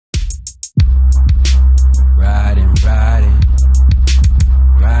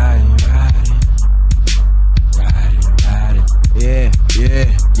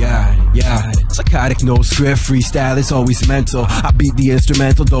Yeah, psychotic, no script, freestyle is always mental. I beat the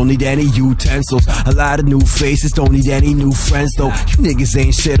instrumental, don't need any utensils. A lot of new faces, don't need any new friends though. You niggas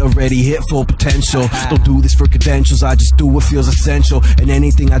ain't shit, already hit full potential. Don't do this for credentials, I just do what feels essential. And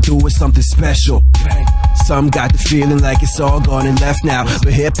anything I do is something special. Some got the feeling like it's all gone and left now,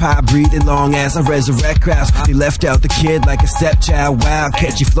 but hip-hop breathing long as I resurrect crowds. They left out the kid like a stepchild. Wow,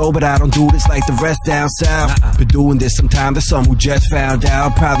 catchy flow, but I don't do this like the rest down south. Been doing this some time, there's some who just found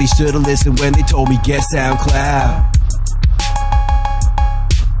out. Probably should've listened when they told me get SoundCloud.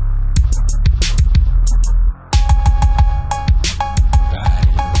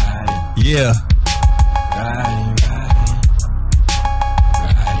 Yeah.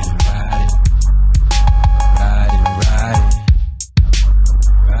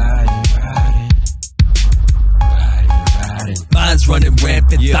 Minds running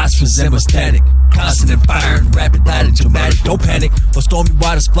rampant, thoughts resemble static. Constant and firing, rapid, light dramatic. Don't panic, or stormy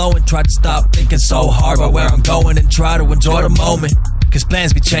waters flowing. Try to stop thinking so hard about where I'm going and try to enjoy the moment. Cause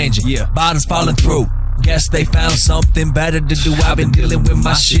plans be changing, bottoms falling through. Guess they found something better to do. I've been dealing with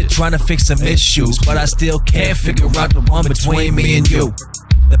my shit, trying to fix some issues, but I still can't figure out the one between me and you.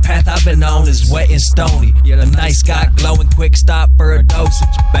 The path I've been on is wet and stony. The night sky glowing, quick stop for a dosage.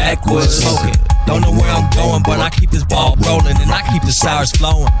 Backwoods smoking, don't know where I'm going, but I keep this ball rolling and I keep the sours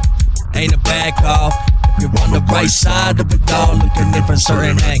flowing. Ain't a bad call if you're on the right side of it all, looking in from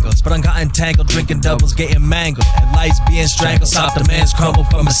certain angles. But I'm got entangled, drinking doubles, getting mangled, and lights being strangled. Soft demands crumble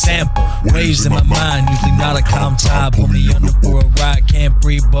from a sample. Waves in my mind, usually not a calm tide. Pull me under for a ride, can't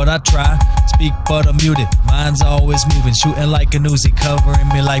breathe, but I try. Speak, but I'm muted. Mind's always moving, shooting like a Uzi, covering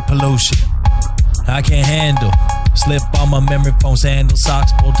me like pollution. I can't handle. Slip on my memory foam, sandal,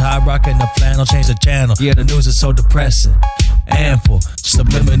 socks pulled high, rocking the flannel, change the channel. Yeah, the news is so depressing. Ample,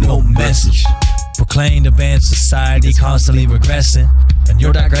 subliminal message. Proclaimed advanced society, constantly regressing. And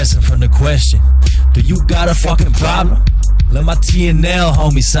you're digressing from the question. Do you got a fucking problem? Let my T&L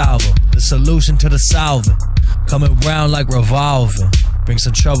homie solve them. The solution to the solving. Coming round like revolving. Bring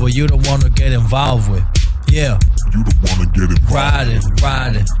some trouble you don't wanna get involved with. Yeah. You don't wanna get involved.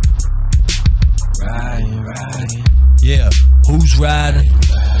 Riding. Yeah, who's riding?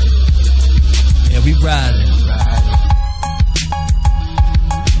 Yeah, we riding.